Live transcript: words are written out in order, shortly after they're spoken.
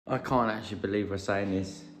I can't actually believe we're saying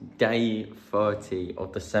this. Day 30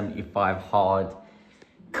 of the 75 hard.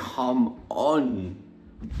 Come on.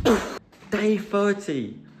 Day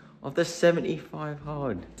 30 of the 75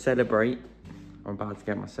 hard. Celebrate. I'm about to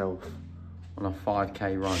get myself on a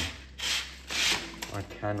 5k run. I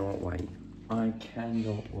cannot wait. I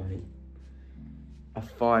cannot wait. A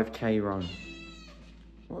 5k run.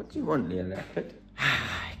 What do you want, Leo Leopard?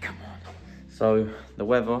 Come on. So, the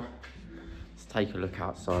weather. Let's take a look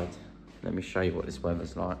outside. Let me show you what this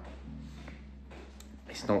weather's like.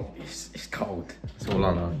 It's not, it's cold. That's all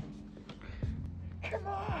I know. Come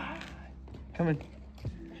on. Come on.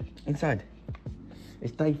 Inside.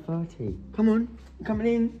 It's day 30. Come on. Coming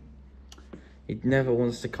in. He never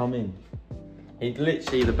wants to come in. He's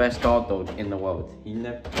literally the best guard dog in the world. He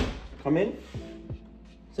never... Come in.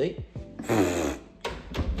 See?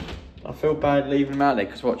 I feel bad leaving him out there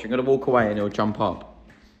because watch, I'm going to walk away and he'll jump up.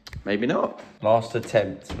 Maybe not. Last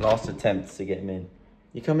attempt to get him in.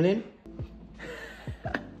 You coming in?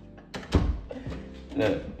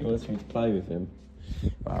 Look, he wants me to play with him.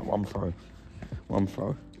 Right, one throw. One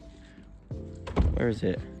throw. Where is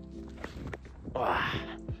it?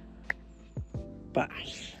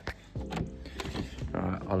 Bash.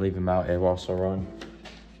 Alright, I'll leave him out here whilst I run.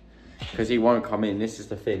 Because he won't come in, this is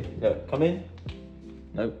the thing. Look, come in.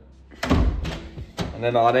 Nope. And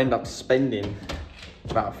then I'd end up spending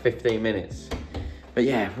about 15 minutes. But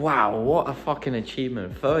yeah, wow, what a fucking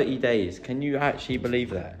achievement. 30 days, can you actually believe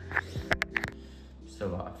that? Still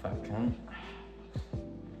like a fat cunt.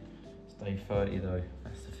 It's day 30 though,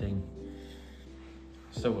 that's the thing.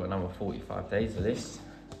 Still got another 45 days of this.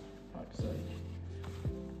 Fuck's sake.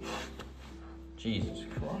 Jesus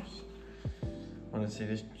Christ. Honestly,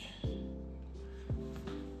 this...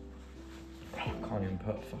 I can't even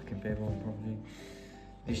put a fucking bib on properly.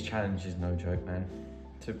 This challenge is no joke, man.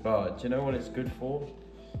 But do you know what it's good for?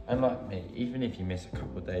 And like me, even if you miss a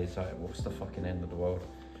couple of days, like, what's the fucking end of the world?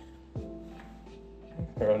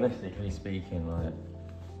 Realistically speaking, like,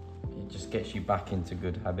 it just gets you back into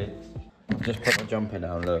good habits. I've just put my jumper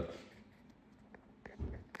down, look.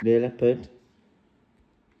 Little leopard.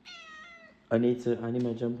 I need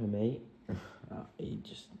my jumper, mate.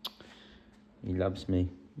 He loves me.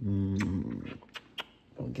 Don't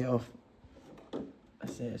get off.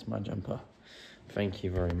 That's it, it's my jumper. Thank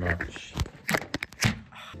you very much.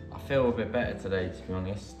 I feel a bit better today, to be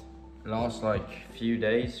honest. Last like few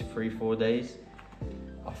days, 3-4 days,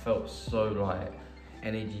 I felt so like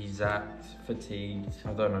energy zapped, fatigued.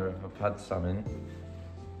 I don't know if I've had something,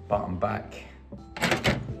 but I'm back.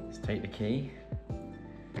 Let's take the key.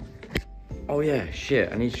 Oh yeah,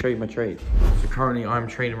 shit, I need to show you my trade. So currently I'm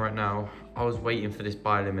trading right now. I was waiting for this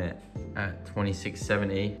buy limit at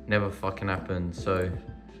 26.70. Never fucking happened. So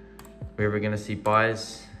we were gonna see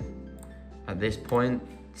buys at this point,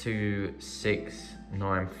 26.95,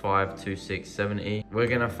 26.70. We're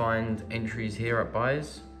gonna find entries here at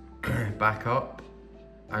buys, back up.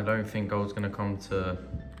 I don't think gold's gonna come to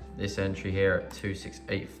this entry here at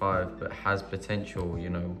 26.85, but has potential, you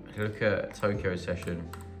know. Look at Tokyo session.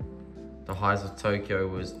 The highs of Tokyo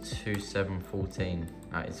was 27.14.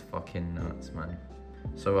 That is fucking nuts, man.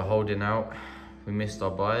 So we're holding out. We missed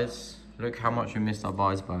our buys. Look how much we missed our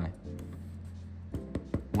buys by.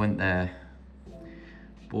 Went there.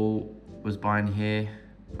 Ball was buying here.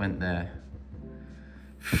 Went there.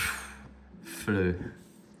 Flew.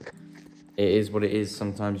 It is what it is.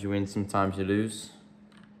 Sometimes you win, sometimes you lose.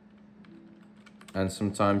 And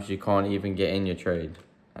sometimes you can't even get in your trade.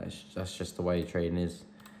 That's just the way trading is.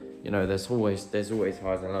 You know, there's always highs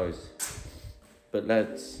and lows. But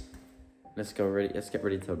let's get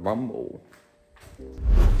ready to rumble.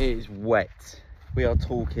 It is wet. We are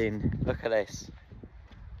talking. Look at this.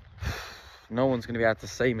 No one's gonna be able to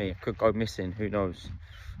see me. I could go missing, who knows.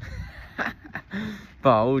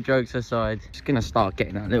 But all jokes aside, just gonna start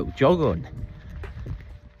getting that little jog on.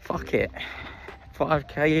 Fuck it.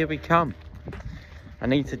 5k, here we come. I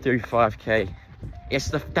need to do 5k. It's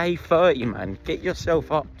the day 30, man. Get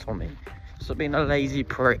yourself up, Tommy. Stop being a lazy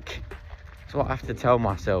prick. That's what I have to tell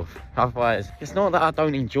myself. Otherwise, it's not that I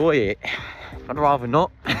don't enjoy it. I'd rather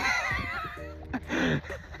not.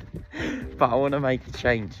 But I want to make a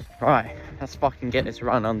change. Right, let's fucking get this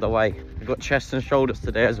run underway. We've got chest and shoulders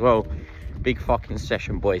today as well. Big fucking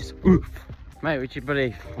session, boys. Oof. Mate, would you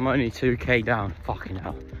believe I'm only 2k down? Fucking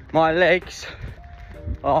hell. My legs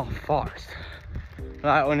are fucked.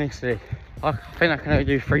 Like, honestly. I think I can only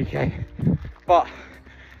do 3k, but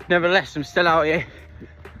nevertheless, I'm still out here,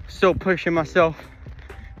 still pushing myself,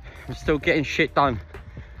 I'm still getting shit done,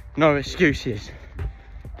 no excuses.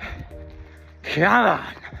 Come on,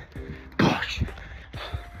 gosh,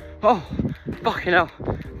 oh, fucking hell,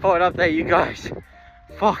 Thought I'd update you guys.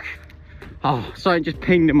 Fuck. Oh, something just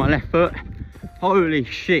pinged in my left foot. Holy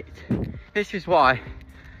shit. This is why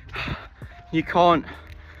you can't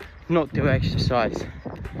not do exercise.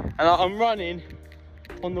 And I'm running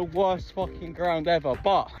on the worst fucking ground ever,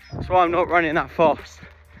 but that's why I'm not running that fast.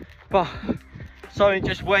 But something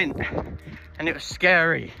just went and it was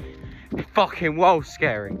scary. Fucking well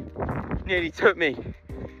scary. Nearly took me.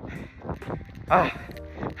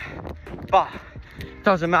 But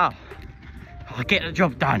doesn't matter. I get the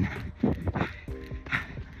job done.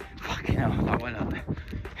 Fucking hell, that went up.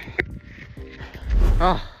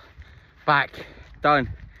 Oh, back, done.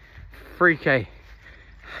 3k.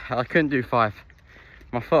 I couldn't do 5.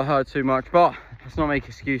 My foot hurt too much, but let's not make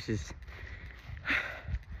excuses.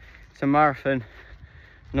 It's a marathon,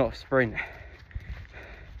 not a sprint.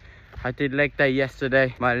 I did leg day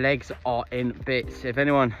yesterday. My legs are in bits. If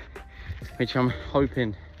anyone, which I'm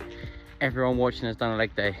hoping everyone watching has done a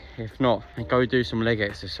leg day. If not, then go do some leg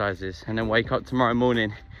exercises and then wake up tomorrow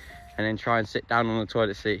morning and then try and sit down on the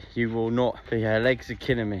toilet seat. You will not. But yeah, legs are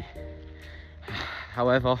killing me.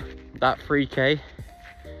 However, that 3k,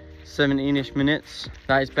 17-ish minutes,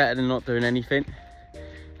 that is better than not doing anything.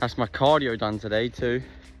 That's my cardio done today too.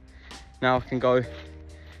 Now I can go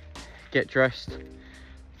get dressed,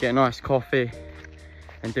 get a nice coffee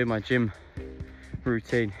and do my gym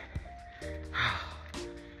routine.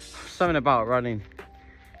 Something about running,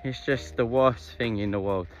 it's just the worst thing in the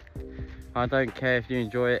world. I don't care if you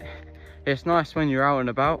enjoy it. It's nice when you're out and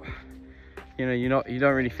about. You know, you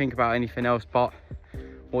don't really think about anything else but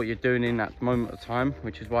what you're doing in that moment of time,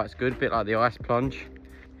 which is why it's good. A bit like the ice plunge.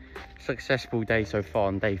 Successful day so far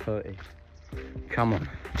on day 30. Come on,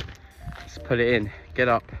 let's put it in. Get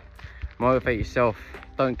up, motivate yourself.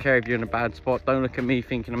 Don't care if you're in a bad spot. Don't look at me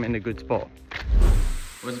thinking I'm in a good spot.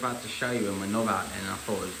 I was about to show you my knob out and I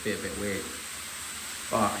thought it would be a bit weird,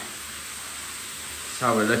 but that's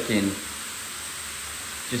how we're looking.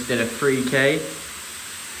 Just did a 3k.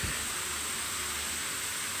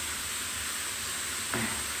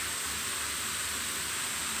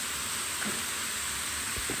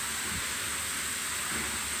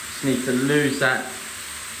 Just need to lose that.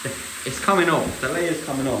 It's coming off, the layer's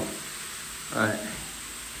coming off. Alright,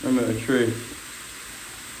 remember the truth.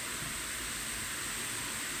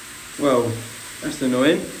 Well, that's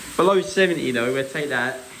annoying. Below 70 though, we'll take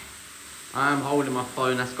that. I am holding my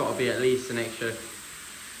phone, that's got to be at least an extra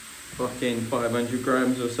fucking 500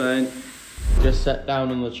 grams or something. Just sat down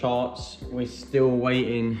on the charts. We're still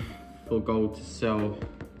waiting for gold to sell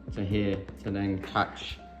to here to then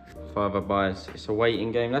catch further buys. It's a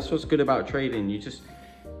waiting game. That's what's good about trading. You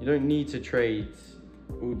don't need to trade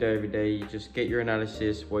all day, every day. You just get your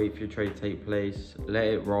analysis, wait for your trade to take place, let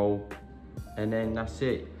it roll, and then that's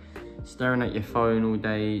it. Staring at your phone all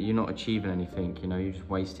day, you're not achieving anything, you know, you're just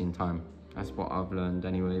wasting time. That's what I've learned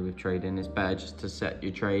anyway with trading. It's better just to set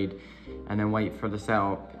your trade and then wait for the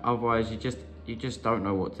setup. Otherwise, you just don't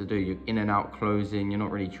know what to do. You're in and out closing, you're not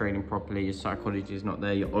really trading properly, your psychology is not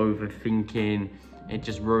there, you're overthinking. It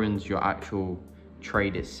just ruins your actual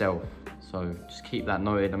trade itself. So just keep that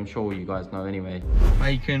noted. I'm sure you guys know anyway.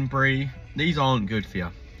 Bacon, brie, these aren't good for you.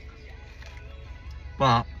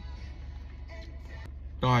 But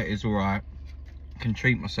diet is all right. Can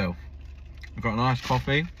treat myself. I've got a nice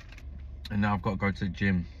coffee and now I've got to go to the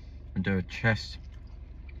gym and do a chest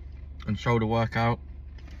and shoulder workout,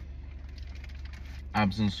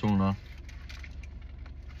 abs and sauna,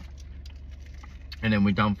 and then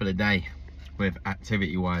we're done for the day with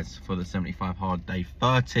activity wise for the 75 hard. Day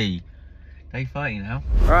 30 now.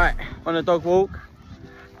 Right, on a dog walk.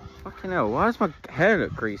 Fucking hell, why does my hair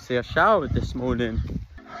look greasy? I showered this morning.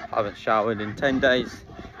 I haven't showered in 10 days.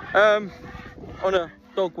 On a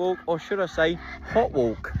dog walk, or should I say hot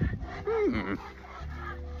walk.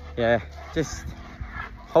 Yeah, just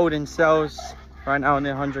holding cells right now on the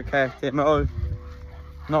 100k FTMO.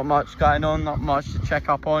 Not much going on, not much to check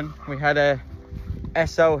up on. We had a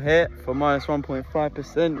SL hit for minus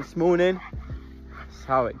 1.5% this morning. That's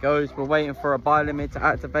how it goes. We're waiting for a buy limit to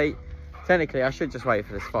activate. Technically I should just wait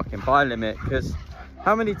for this fucking buy limit, because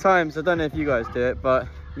how many times, I don't know if you guys do it, but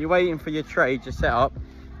you're waiting for your trade, your setup.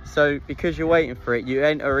 So because you're waiting for it, you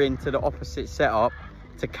enter into the opposite setup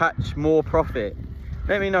to catch more profit.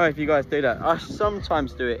 Let me know if you guys do that. I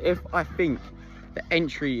sometimes do it if I think the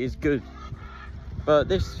entry is good, but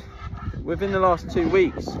this, within the last 2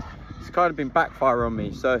 weeks, it's kind of been backfire on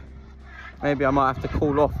me. So maybe I might have to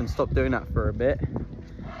call off and stop doing that for a bit.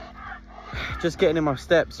 Just getting in my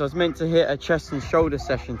steps. I was meant to hit a chest and shoulder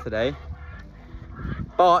session today,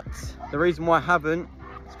 but the reason why I haven't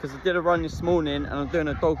is because I did a run this morning and I'm doing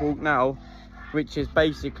a dog walk now, which is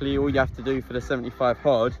basically all you have to do for the 75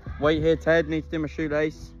 hard. Wait here, Ted, need to do my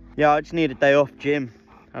shoelace. Yeah, I just need a day off gym.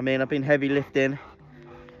 I mean, I've been heavy lifting.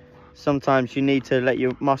 Sometimes you need to let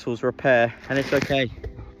your muscles repair, and it's okay.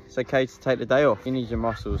 It's okay to take the day off. You need your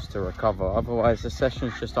muscles to recover, otherwise the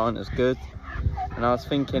sessions just aren't as good. And I was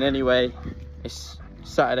thinking anyway, it's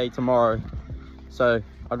Saturday tomorrow, so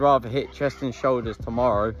I'd rather hit chest and shoulders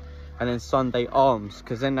tomorrow and then Sunday arms,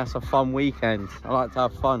 because then that's a fun weekend. I like to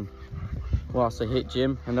have fun whilst I hit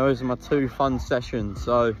gym, and those are my 2 fun sessions.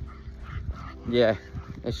 So yeah,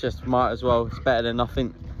 it's just might as well. It's better than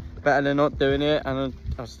nothing, better than not doing it, and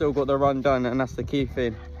I've still got the run done, and that's the key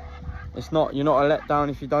thing. It's not, you're not a letdown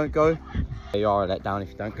if you don't go. You are a letdown if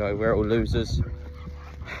you don't go. We're all losers.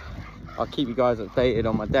 I'll keep you guys updated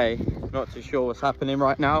on my day. Not too sure what's happening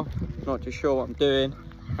right now, not too sure what I'm doing.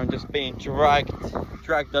 I'm just being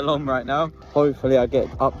dragged along right now. Hopefully I get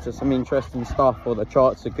up to some interesting stuff, or the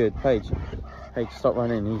charts are good. Paige, stop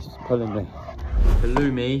running, he's pulling me.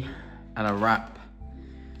 Halloumi and a wrap.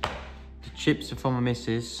 The chips are for my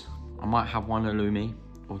missus. I might have 1 halloumi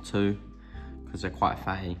or 2 because they're quite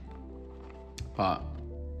fatty. But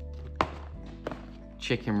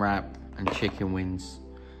chicken wrap and chicken wings,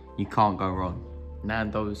 you can't go wrong.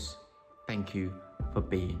 Nando's, thank you for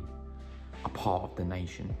being a part of the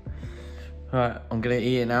nation. All right, I'm gonna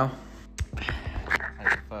eat it now. Take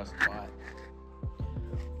the first bite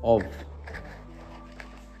of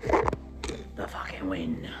the fucking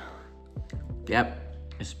win. Yep,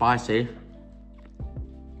 it's spicy.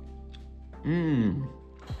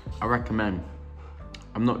 I recommend.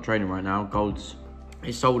 I'm not trading right now. Gold's,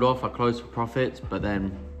 it sold off. I closed for profits, but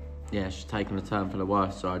then yeah, it's just taking a turn for the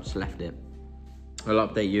worse, so I just left it. I'll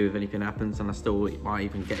update you if anything happens, and I still might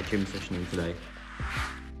even get a gym session in today.